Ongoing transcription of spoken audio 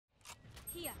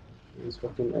He's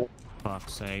fucking.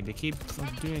 Fuck's sake, they keep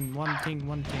doing one thing,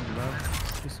 bro.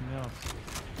 It's pissing me off.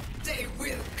 They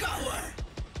will cover!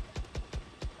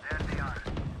 There they are.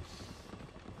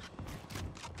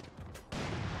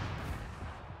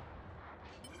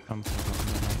 Come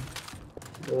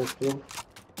for There's two.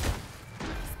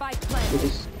 Spike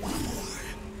planted.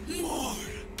 More!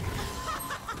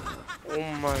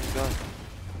 Oh my god.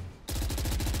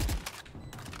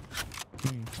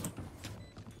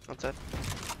 What's that?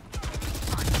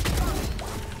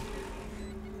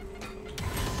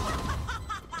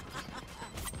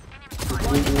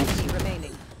 One enemy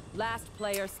remaining. Last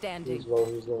player standing. He's low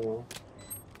now.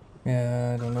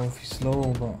 Yeah, I don't know if he's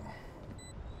low, but...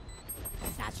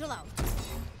 Satchel out.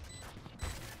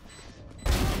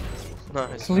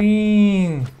 Nice.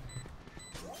 Clean!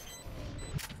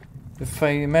 If I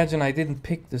imagine I didn't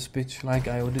pick this bitch like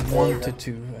I would wanted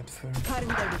to at first.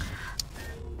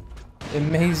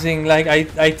 Amazing, like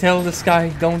I tell this guy,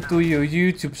 don't do your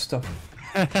YouTube stuff.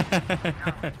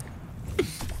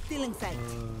 Still inside.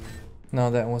 No,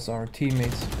 that was our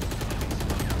teammates.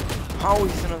 How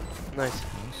is it? Nice.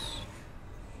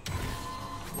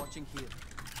 Watching here.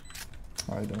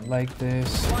 I don't like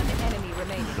this. One enemy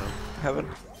remaining. Heaven.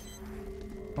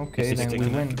 Okay, then we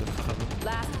win.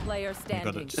 Last player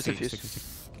standing. Just a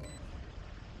fuse.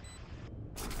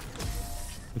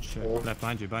 Good shot. Left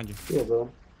behind you. Yeah,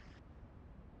 bro.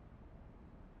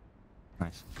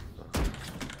 Nice.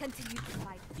 Continue to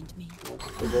fight with me.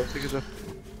 Take it up.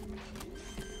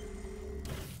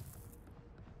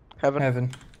 Heaven.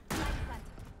 Heaven.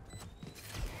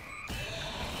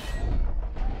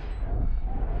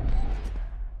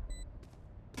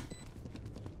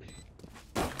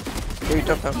 Very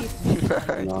tough now.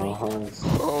 Nice.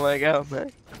 Oh my god,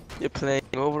 man. You're playing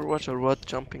Overwatch or what?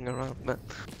 Jumping around, man.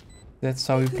 That's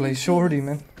how you play shorty,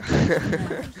 man.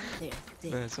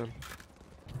 Nice one.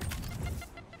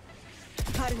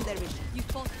 Cutting their vision. You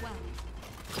fought well.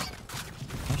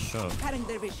 Nice shot. Cutting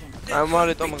their vision. I'm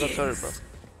worried. Oh my god, sorry, bro.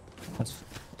 That's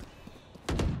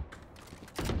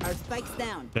Our spikes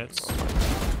down. that's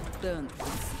Done.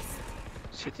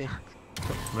 City.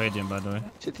 Radiant, by the way.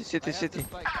 City.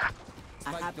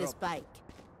 I have the spike.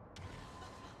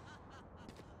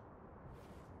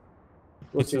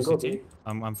 What's your city.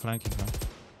 I'm flanking now.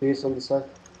 He's on the side.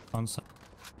 On side.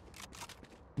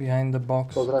 Behind the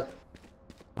box. Close right.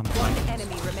 I'm One flanking.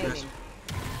 enemy remaining.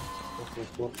 Okay,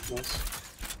 cool. Nice.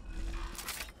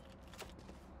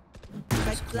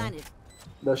 Spike planted.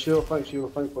 The she will fight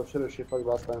for sure. She fucked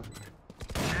last time.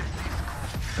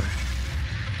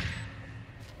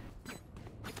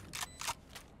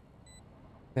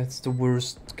 That's the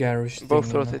worst garage thing. Both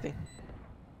you know. rotating.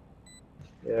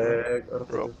 Yeah,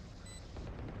 Bro.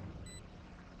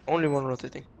 Only one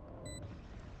rotating.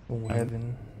 Oh,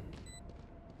 heaven.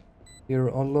 You're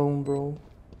alone, bro.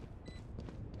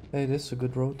 Hey, this is a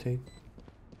good rotate.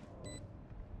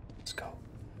 Let's go.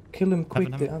 Kill him quick,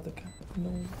 the other guy. No.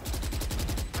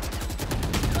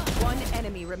 One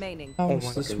enemy remaining. How Oh is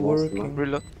my this God. working?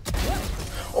 Reload.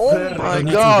 Oh my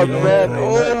god, man.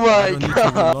 Oh my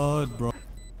god. Lord, bro.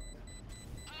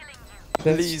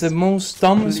 That's Please. the most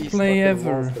dumbest Please, play Fucking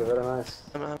ever. monster, very nice.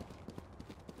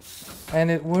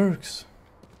 And it works.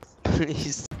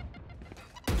 Please.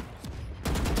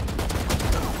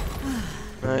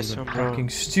 Nice one, bro. Fucking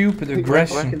stupid Fucking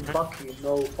aggression. Bucky,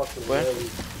 no fucking Where?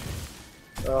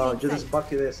 way. Just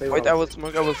Bucky there, say Wait, I will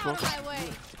smoke. Get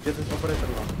this operator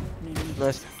now.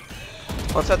 Nice.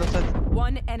 On side.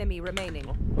 One enemy remaining.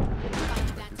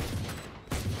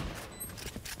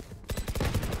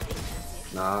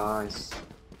 Nice.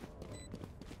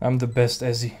 I'm the best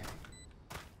Ezzy.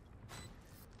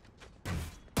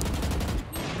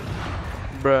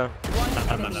 Bruh.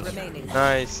 One enemy remaining.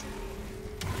 Nice.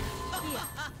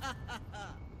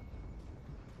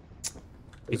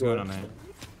 He's going on there.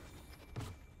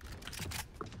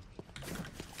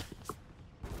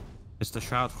 It's the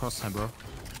shroud crosshair, bro.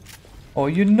 Oh,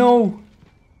 you know!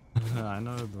 I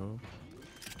know, bro.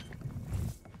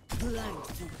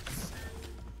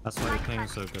 That's why you're playing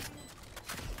so good.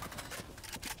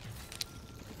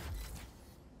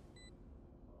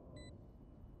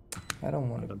 I don't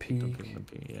want to peek.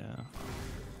 Yeah.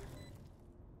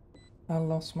 I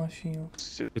lost my shield.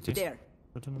 It is. There.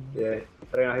 Yeah,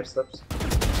 Reyna hit steps.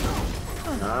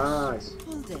 Nice.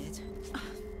 All dead.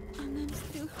 And I'm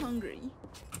still hungry.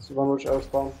 So one which out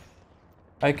spawn.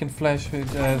 I can flash with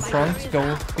front,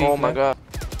 go peek Oh my left. god.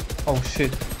 Oh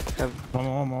shit.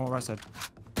 One more, right side.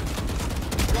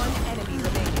 One enemy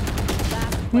remaining.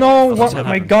 Last No, That's what? what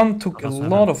My happened. gun took a That's what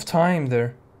lot of time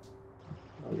there.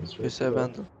 You say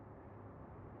abandon.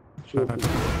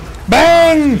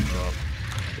 BANG!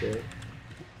 Yeah.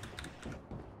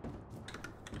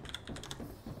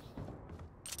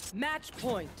 Match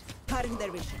point. Cutting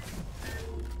their vision.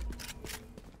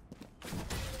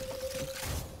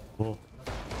 Oh.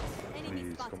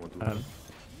 Please, come on, do that.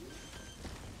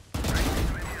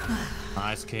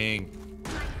 Nice king.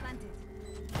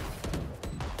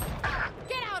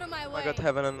 Get out of my way. I got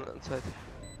heaven on side.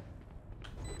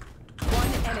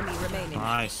 One enemy remaining.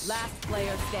 Nice. Last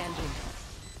player standing.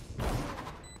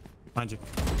 Behind you.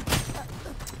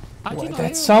 What?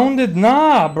 That sounded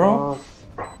nah, bro. Oh,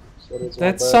 sorry, it's my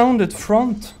That bad. sounded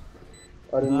front.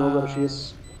 I didn't know where she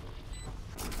is.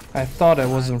 I thought I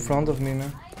was in front of me,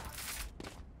 man.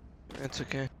 It's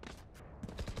okay.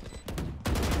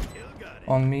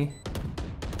 On me.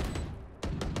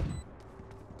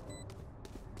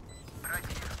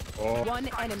 Oh, One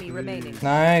enemy remaining.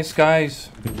 Nice, guys.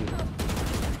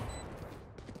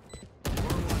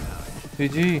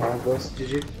 GG. Goes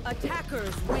GG.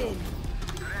 Attackers win.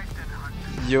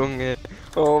 Junge.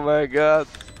 Oh my god.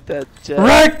 That jab.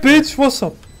 Rack, bitch, what's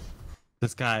up?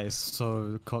 This guy is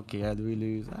so cocky and we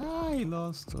lose. Ah, he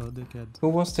lost. Oh, dickhead. Who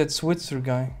was that Switzer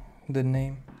guy? The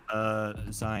name?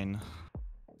 Zine.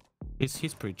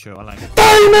 He's pretty chill. I like it.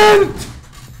 Diamond!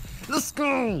 Let's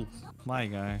go! My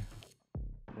guy.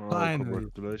 oh, Finally.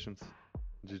 congratulations.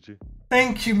 GG.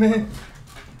 Thank you, man.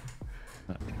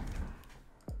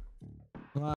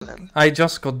 I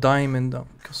just got diamond up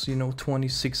because you know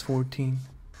 26-14.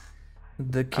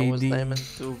 The I was KD. diamond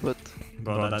too, but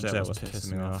Bro, that jet was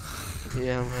pissing me off.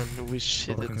 yeah, man, we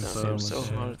shit it Fucking down so so much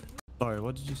shit. hard. Sorry,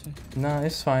 what did you say? Nah,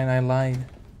 it's fine. I lied.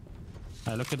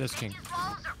 Hey, look at this king.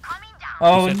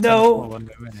 Oh You said no! 10-4 1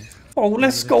 winning. Oh,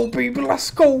 let's go, people.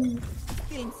 Let's go.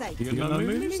 Feeling safe. You gonna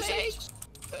move? Sage?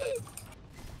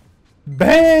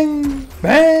 Bang!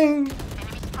 Bang!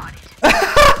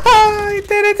 He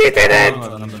did it! He did it!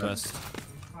 Oh, I'm the best.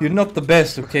 You're not the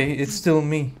best, okay? It's still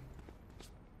me.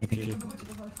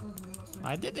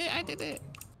 I did it! I did it!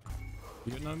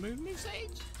 You gonna move me,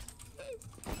 Sage?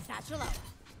 Satchel out.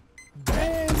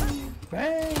 Bang!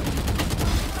 Bang!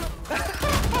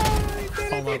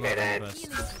 Oh my god, I'm the best.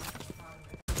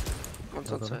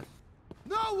 One's outside.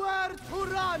 Nowhere to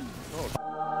run.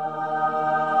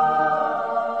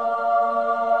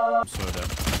 I'm so dead.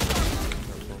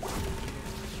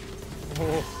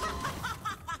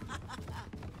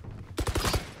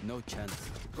 No chance.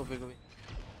 Go B, go B.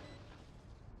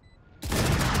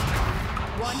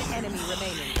 One enemy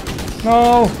remaining.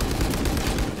 No!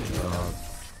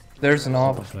 There's an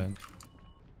op. Offlane.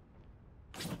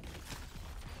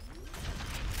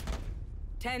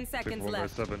 10 Pick seconds one guy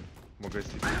left. 7. One guy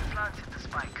CT.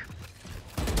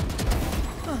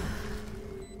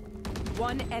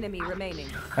 One enemy remaining.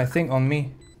 I think on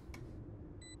me.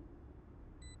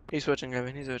 He's watching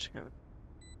heaven, he's watching heaven.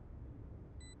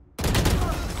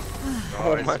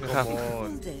 Oh my come god.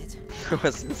 on. Dead. That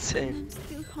was insane. I'm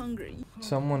still hungry.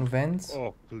 Someone vents.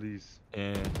 Oh, please.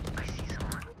 Yeah.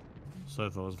 So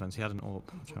far was Vince. He had an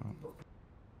AWP.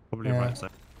 Probably Yeah. right side.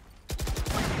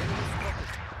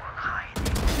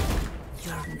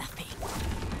 You're nothing.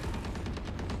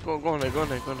 Go on there, go on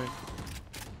there, go on there.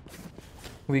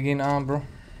 We gain arm, bro.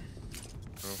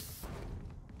 Oh.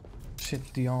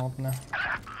 Shit, the arm now.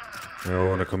 Yeah, I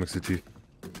wanna come CT.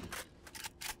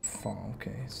 Fuck,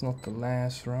 okay, it's not the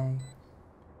last round.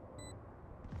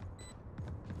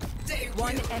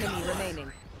 One enemy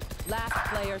remaining. Last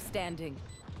player standing.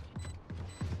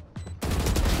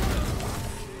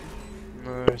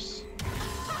 Nice.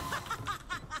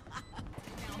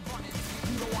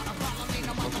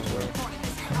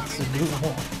 That's a good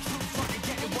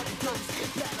one.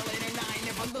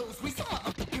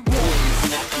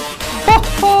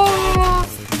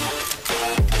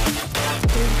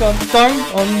 He got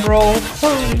dunked on, bro.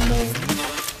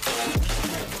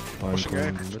 Oh I'm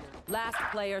going mid. Last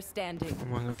player standing. Oh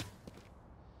my god.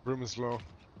 Room is low.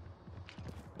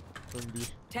 Room B.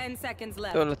 10 seconds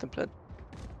left. Don't let them play.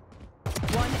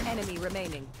 One enemy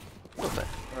remaining. Not bad.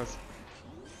 Nice.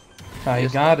 no. He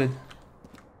got it.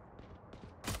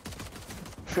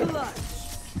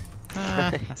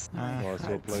 Nice. Nice,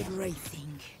 well played.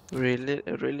 Racing.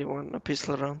 Really want a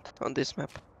pistol round on this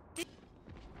map.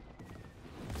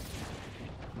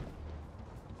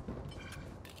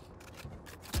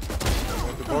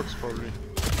 On the box, probably.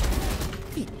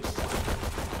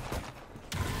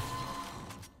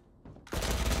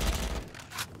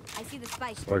 I see the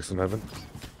spike. Spikes in heaven.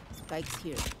 Spikes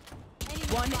here.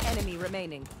 One enemy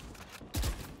remaining.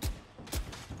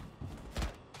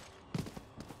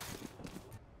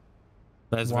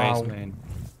 There's Wow. Raze main.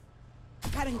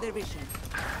 Cutting their vision.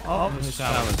 Oh, his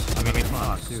showers. I mean,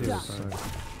 fuck. Seriously.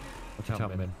 Watch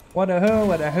out, man. What a who,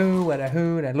 what a who, what a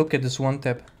who. Now look at this one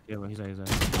tap. Yeah, well, he's there.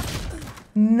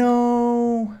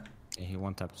 No. Yeah, he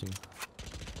one tap too.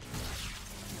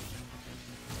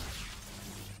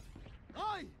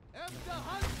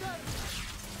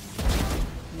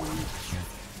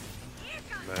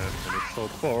 Man, and it's so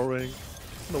boring.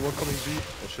 No one coming B.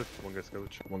 Oh shit, one guy's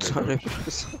garage. One guy's Sorry.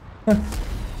 garage.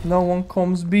 No one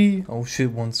comes B. Oh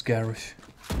shit, one's garish.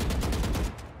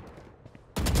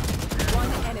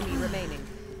 One enemy remaining.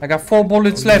 I got 4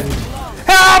 bullets left.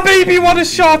 Ah, baby, what a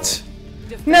shot!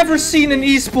 Never seen in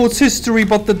esports history,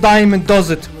 but the diamond does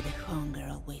it. The hunger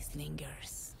always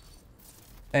lingers.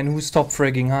 And who stopped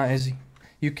fragging, huh, Ezzy?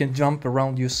 You can jump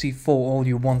around your C4 all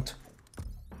you want.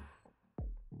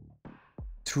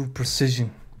 True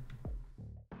precision.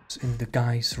 It's in the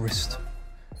guy's wrist.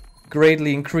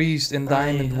 Greatly increased in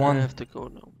diamond I 1. have to go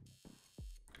now.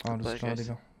 Oh, Bye, that's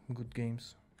guys. Good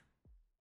games.